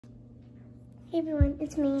Hey everyone,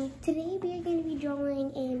 it's me. Today we are going to be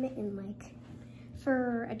drawing a mitten, like,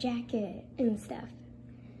 for a jacket and stuff.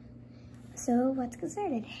 So let's get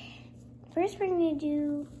started. First we're going to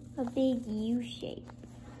do a big U shape,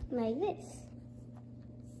 like this.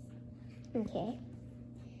 Okay.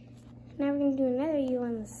 Now we're going to do another U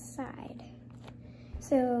on the side.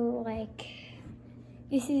 So, like,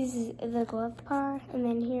 this is the glove part, and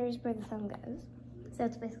then here's where the thumb goes. So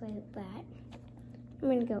it's basically like that. I'm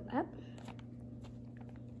going to go up.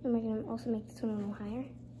 And we're going to also make this one a little higher.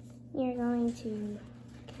 You're going to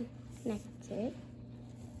connect it.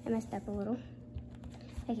 I messed up a little.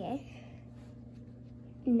 Okay.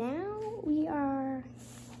 Now we are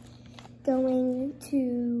going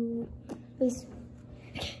to... I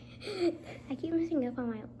keep messing up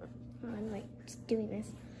on like just doing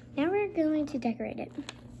this. Now we're going to decorate it.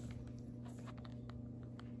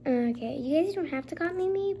 Okay, you guys don't have to copy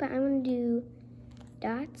me, but I'm going to do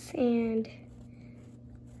dots and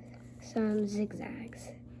some zigzags.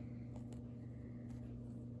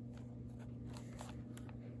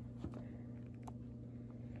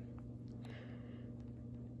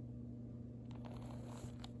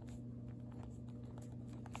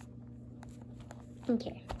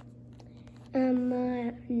 Okay.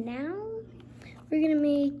 Now we're gonna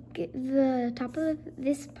make the top of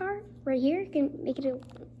this part right here. We're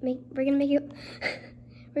gonna make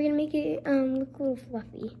it look a little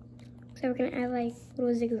fluffy. So we're gonna add like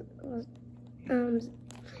little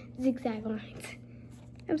zigzag lines.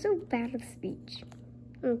 I'm so bad with speech.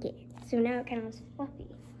 Okay, so now it kind of looks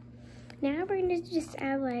fluffy. Now we're gonna just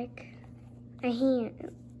add like a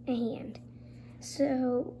hand.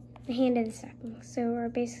 So the hand of the stocking. So we're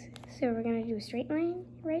gonna do a straight line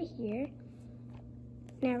right here.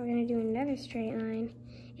 Now we're gonna do another straight line,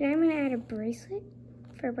 and I'm gonna add a bracelet.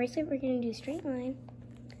 For a bracelet, we're gonna do a straight line,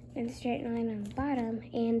 and a straight line on the bottom,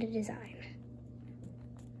 and a design.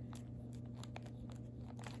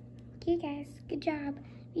 Okay guys, good job.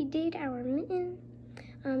 We did our mitten.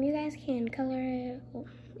 You guys can color it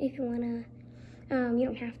if you wanna. You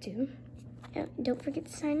don't have to. Don't forget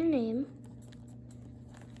to sign your name.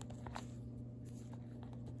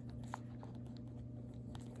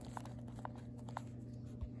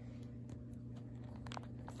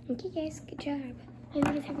 Okay guys, good job. Hope you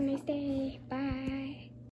guys have a nice day. Bye.